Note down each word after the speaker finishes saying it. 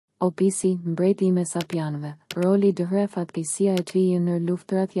Opisi, mbreti i Mesapianëve, Roli dëhre Fatkeqësia e tij në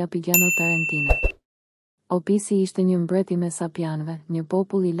Luftërat Japigiano Tarentine. Opisi ishte një mbret i Mesapianëve, një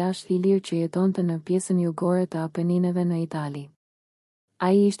popull i lashtë i lirë që jetonte në pjesën jugore të Apenineve në Itali.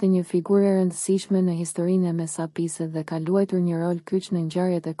 Ai ishte një figurë e rëndësishme në historinë e Mesapisë dhe ka luajtur një rol kyç në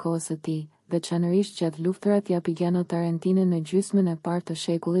ngjarjet e kohës së tij, veçanërisht gjatë Luftërat Japigiano Tarentine në gjysmën e parë të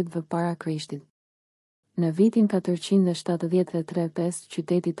shekullit vpara Krishtit. Në vitin 473-5,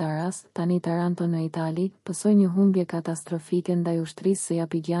 qyteti Taras, tani Taranto në Itali, pësoi një humbje katastrofike ndaj ushtrisë së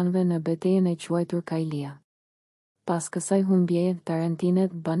Japigianëve në betejën e quajtur Kailia. Pas kësaj humbjeje,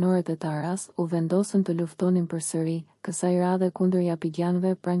 Tarentinet, banorët e Taras, u vendosën të luftonin përsëri, kësaj radhe kundër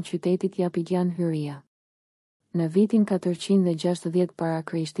Japigianëve pranë qytetit Japigian Hyria. Në vitin 460 para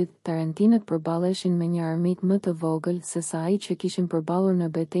Krishtit, Tarentinet përballeshin me një armik më të vogël se sa ai që kishin përballur në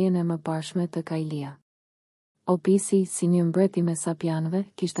betejën e mëparshme të Kailia. Opisi, si një mbret i Mesapianëve,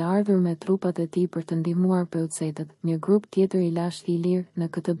 kishte ardhur me trupat e tij për të ndihmuar pushtetet, një grup tjetër i lashtë i lirë, në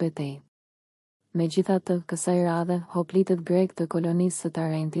këtë betejë. Megjithatë, kësaj radhe, hoplitet grek të kolonisë së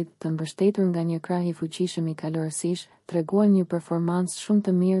Tarentit, të mbështetur nga një krah i fuqishëm i kalorësish, treguan një performancë shumë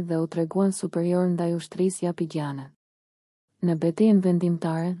të mirë dhe u treguan superior ndaj ushtrisë japigiane. Në betejën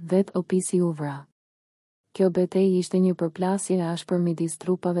vendimtare, vetë Opisi u vra. Kjo betejë ishte një përplasje e ashpër midis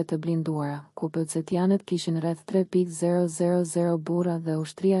trupave të blinduara, ku pushtetianët kishin rreth 3.000 burra dhe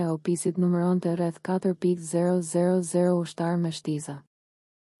ushtria e Opisit numëronte rreth 4.000 ushtarë me shtiza.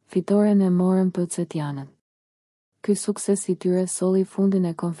 Fitoren e morën pushtetianët. Ky sukses i tyre solli fundin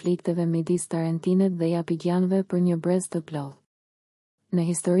e konflikteve midis Tarentinet dhe Japigianëve për një brez të plotë. Në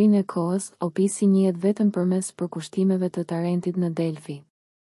historinë e kohës, Opisi njihet vetëm përmes përkushtimeve të Tarentit në Delfi.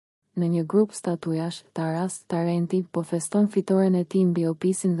 Në një grup statujash, Taras, Tarenti, po feston fitoren e tij mbi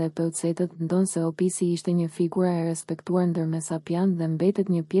Opisin dhe pushtetet, ndonse Opisi ishte një figura e respektuar ndër Mesapian dhe mbetet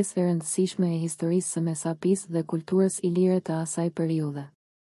një pjesë e rëndësishme e historisë së Mesapisë dhe kulturës ilire të asaj periudhe.